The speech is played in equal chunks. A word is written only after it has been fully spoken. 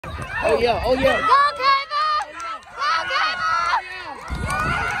Oh yeah, oh yeah. Go, Kayla! Go, Kayla!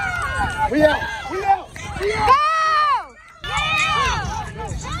 We out, we out, we out. Go!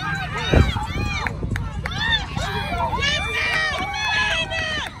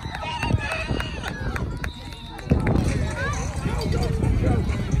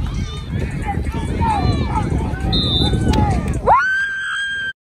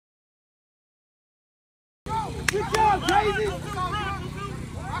 Good job, Crazy.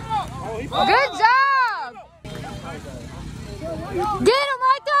 Good job! Get him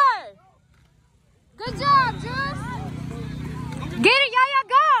right there! Good job, Juice! Get it, Yaya,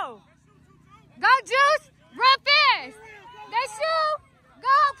 go! Go, Juice! Run fast! That's you!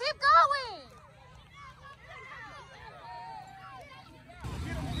 Go, keep going!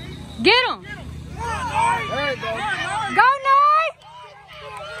 Get him! There you go. Go, Noy!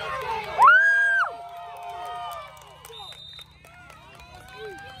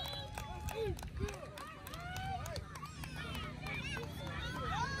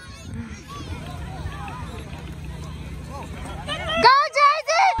 Go,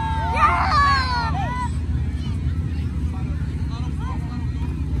 Jason! Yeah!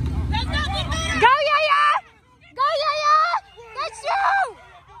 Go, Yaya! Go, Yaya! That's you!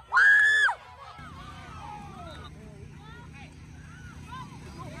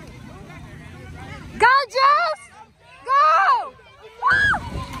 Go, Juice! Go!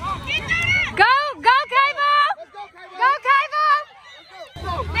 Go, Kayla! Go, Kayla!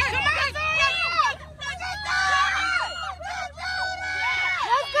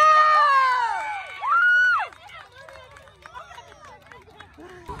 Let's go!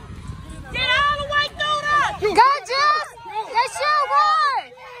 Get all the way through that! Go, Juice! That's your boy!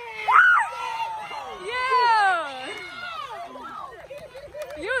 Yeah!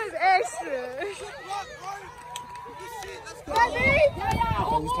 You was extra.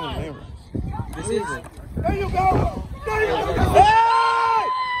 This is it. There you go. There you go. Hey!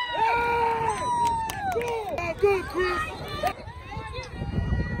 Hey! Good, Chris.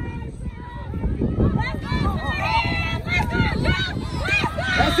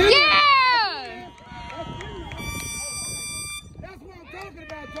 That's it. Yeah! That's what I'm talking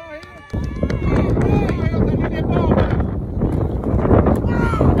about, Tarheels.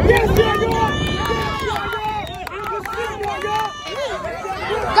 Yes, yeah, y'all.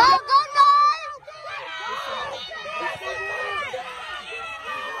 Go, go, Noy!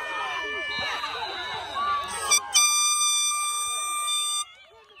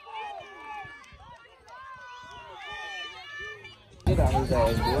 Get out his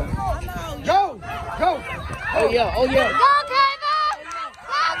ass, boy. Go, go. Oh yeah, oh yeah. Go, Kayla!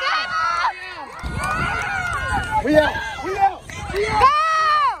 Go, Kayla! We out, we out, we out. Go!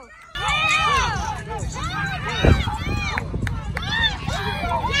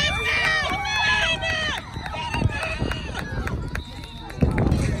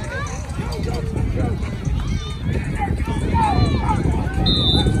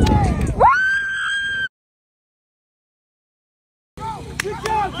 Good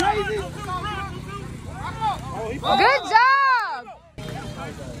job, Crazy. Good job!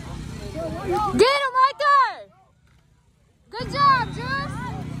 Get him right there! Good job, Juice!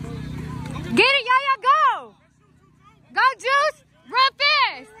 Get it, Yaya, go! Go, Juice! Run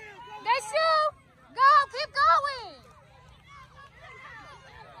fast! That's you! Go, keep going!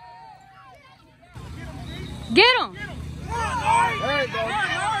 Get him! There you go.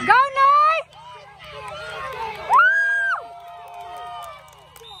 Go, Noy!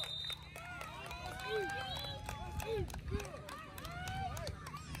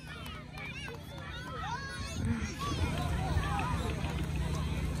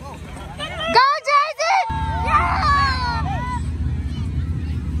 Go, Jason! Yeah!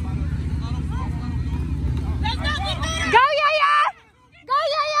 Go, Yaya! Go,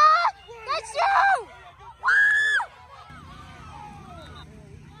 Yaya! That's you!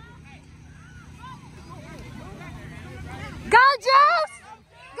 Go, Juice!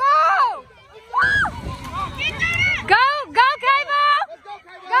 Go! Go, Kayla!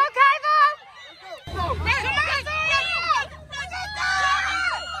 Go, Kayla!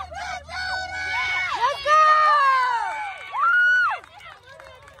 Let's go!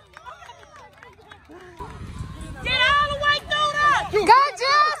 Get all the way through that! Go,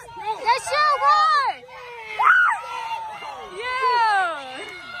 Juice! That's your boy! Yeah!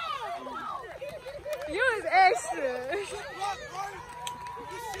 You was extra.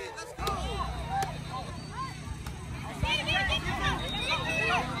 Get in there!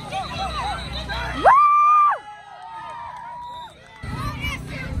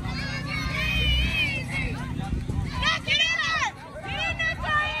 Get in there,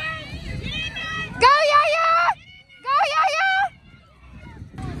 Tarheels!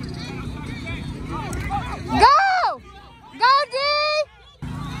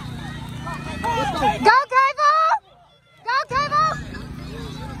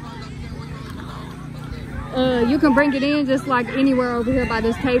 You can bring it in just like anywhere over here by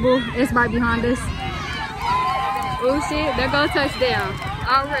this table. It's right behind us. Oh shit, there goes touchdown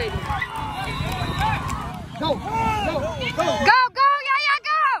already. Go, go, go. Go, go, yeah, yeah,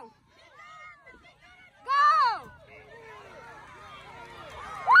 go. Go.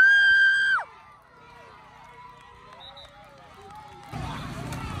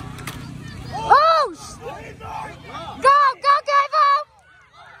 Woo! Oh, go, go, Cavo.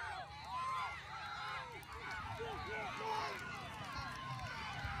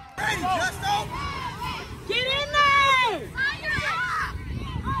 Get in there!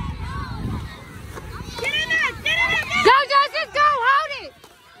 Get in there! Get in there! Go, Justice, go, hold it.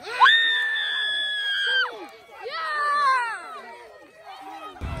 Yeah.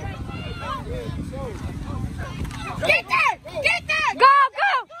 Get there! Get there! Go,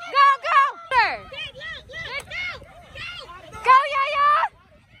 go, go, go. Let's go! Go! Go, yeah.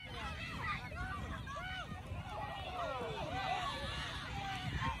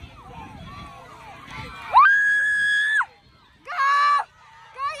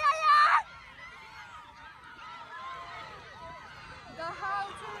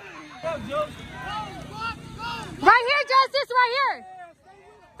 Right here, Justice, right here.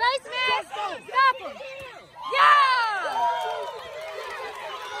 Face man, stop him. Yeah!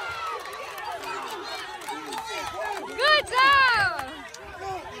 Good job!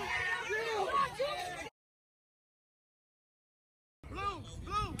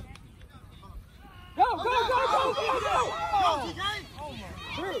 Go.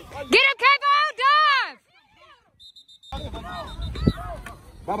 Get him, Cavo! Dive!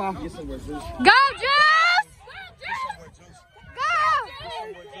 Bye-bye. Get somewhere, Zeus. Go, Juice! Go!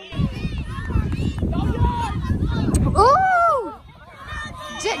 Ooh!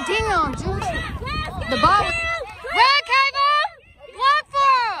 Damn, Juice. The ball was... Run, Cavo! Run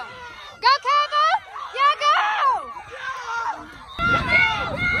for him! Go, Cavo! Yeah, go!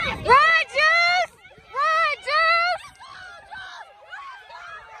 Run, Juice! Run, Juice!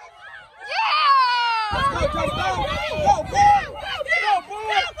 Yeah! Go, go, go!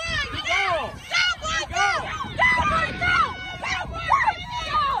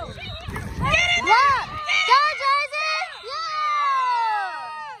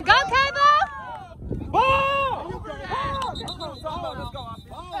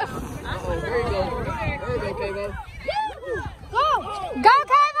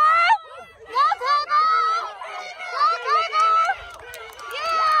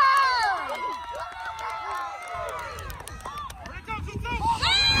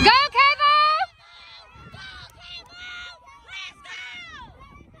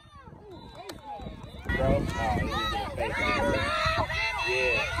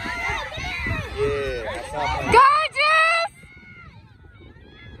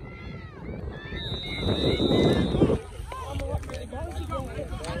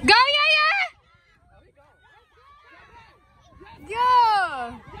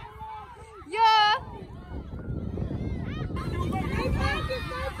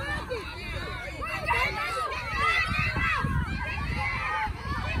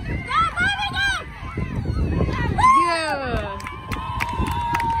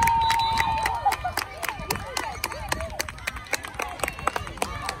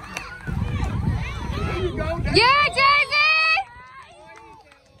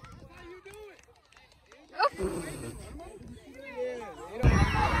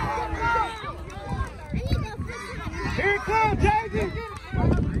 Here it comes, Daisy!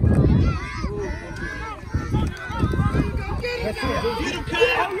 Get him,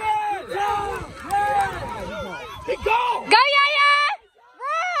 kid! Keep going! Go, Yaya!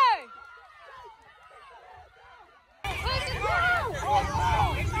 Run!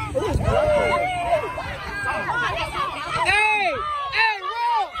 Hey! Hey,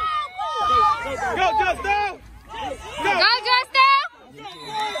 roll! Go, Justin! Go, Justin!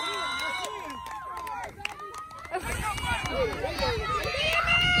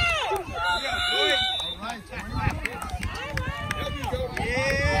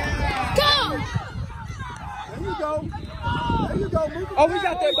 Go! There you go, move. Oh, we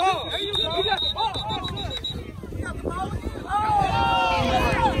got that ball. There you go. We got the ball.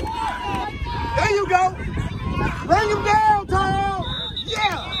 There you go. Bring him down, Tarheels.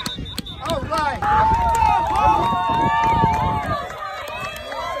 Yeah. All right.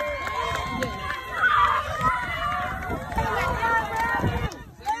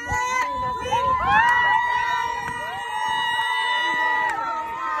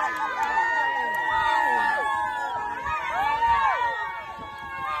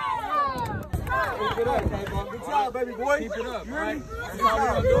 Good job, baby boy. Keep it up, all right? That's how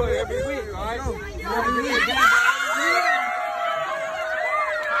we're going to do it every week, all right? Every week.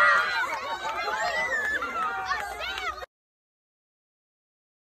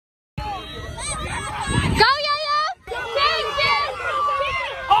 Go, Yo-Yo!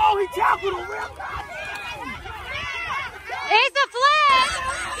 Oh, he tackled him real good. It's a flag!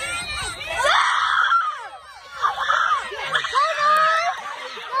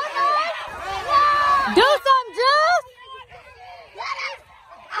 Do some juice!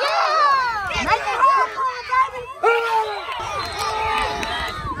 Yeah! Make it hard, baby.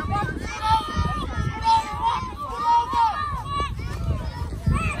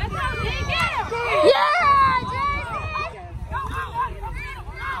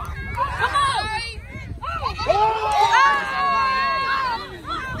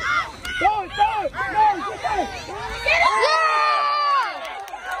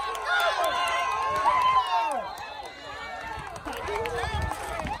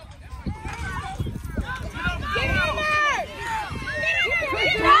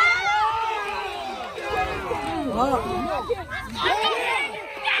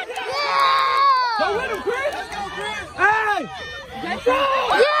 Go with him, Chris! Hey! Let's go!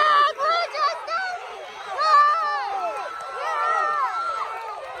 Yeah, Chris, let's go!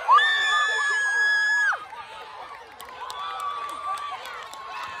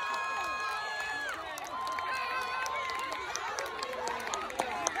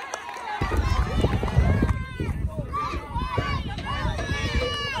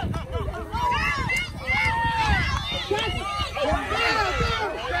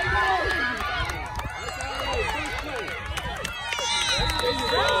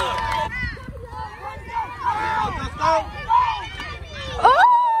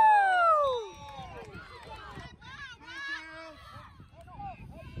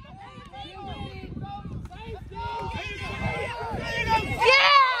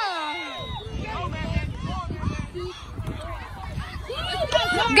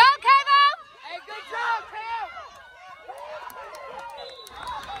 Go, Cabo! Hey, good job, Cam!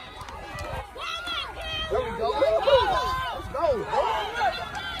 There we go. Let's go.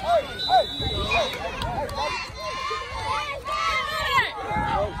 Hey, hey,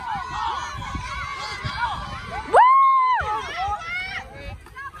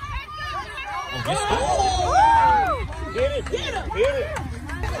 Hit it, hit it, hit it.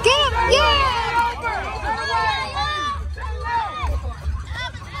 Get him! Yeah!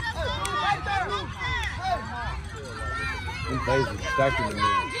 These bases are stacking the middle.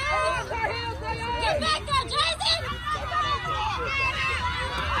 Get back there, Jason!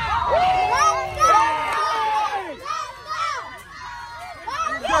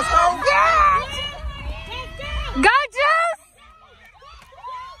 Go, Juice!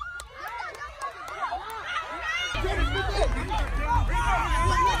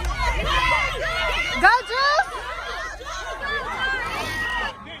 Go, Juice!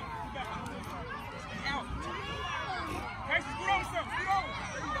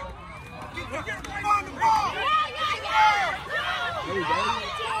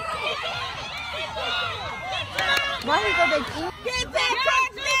 Why he go back in? Get that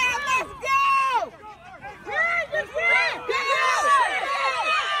touchdown! Let's go!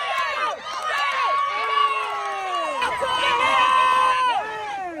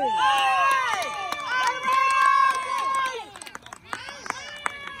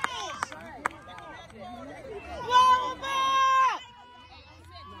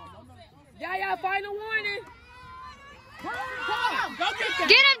 Yeah, final warning. Come on, go get that.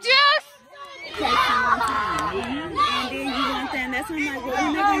 Get him, Juice! And then you want that, that's when I'm like, well,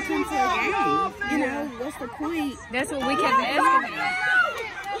 we're not going to come to a game. You know, what's the point? That's what we kept asking him.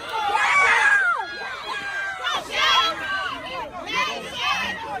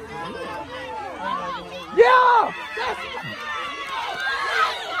 Yeah!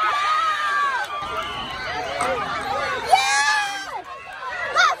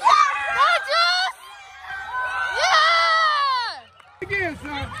 Again,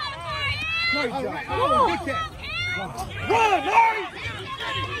 son. Great job. Oh, get that. Run, Larry!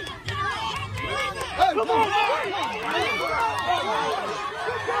 Hey, come on, Larry!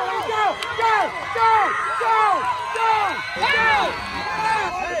 Go, go, go, go, go, go!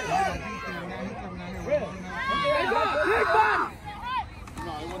 Big body!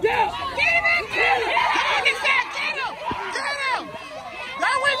 Yeah! Get him in! Get him! Get him! Get him!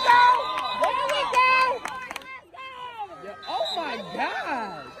 There we go! There we go! Oh my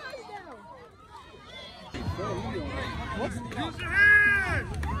God!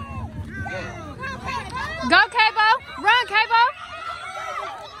 Go, Cabo! Run, Cabo!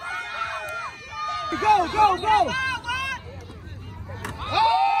 Go, go, go!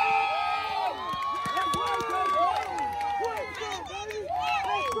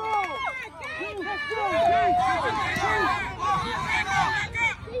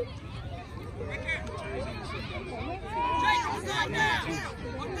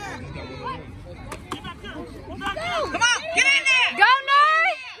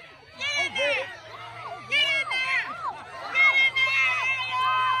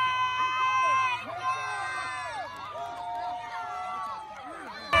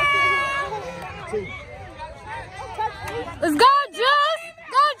 Let's go, Juice!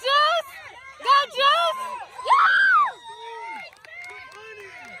 Go, Juice! Go, Juice! Yeah!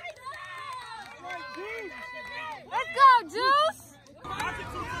 Let's go, Juice!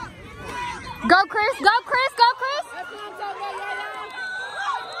 Go, Chris! Go, Chris! Go, Chris!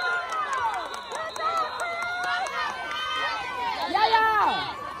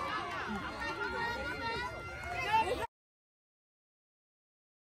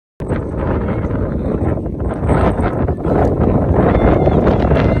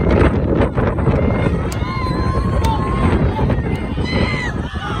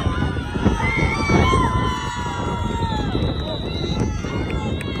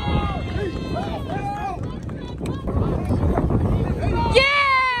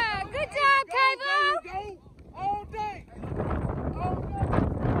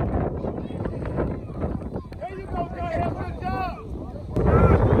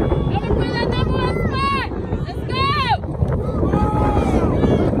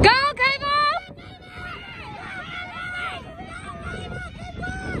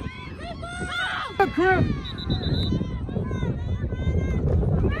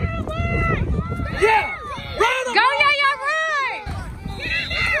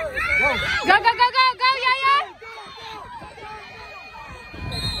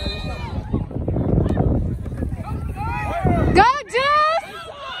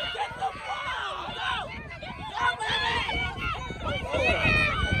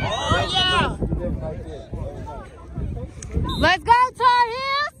 Let's go, Tar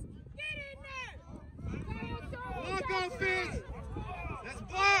Heels! Get in there! Block offense! Let's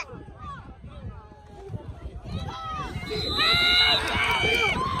block!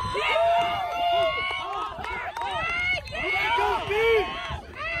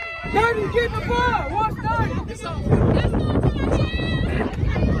 Dirty, get the ball! Watch Dirty! It's over. Let's go, Tar Heels!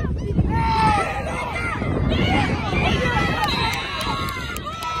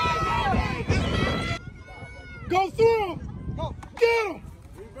 Go through him! Go. Get him!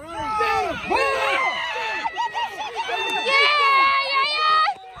 Get him!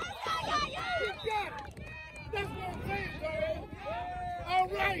 That's what I'm saying, Joel. All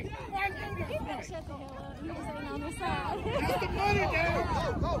right. Why you do that? Shut the hell up. You just ain't on this side. That's the money, Dad.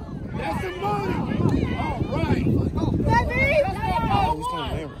 That's the money. All right. That's my ball.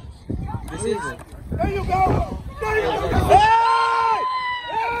 This is it. There you go. There you go.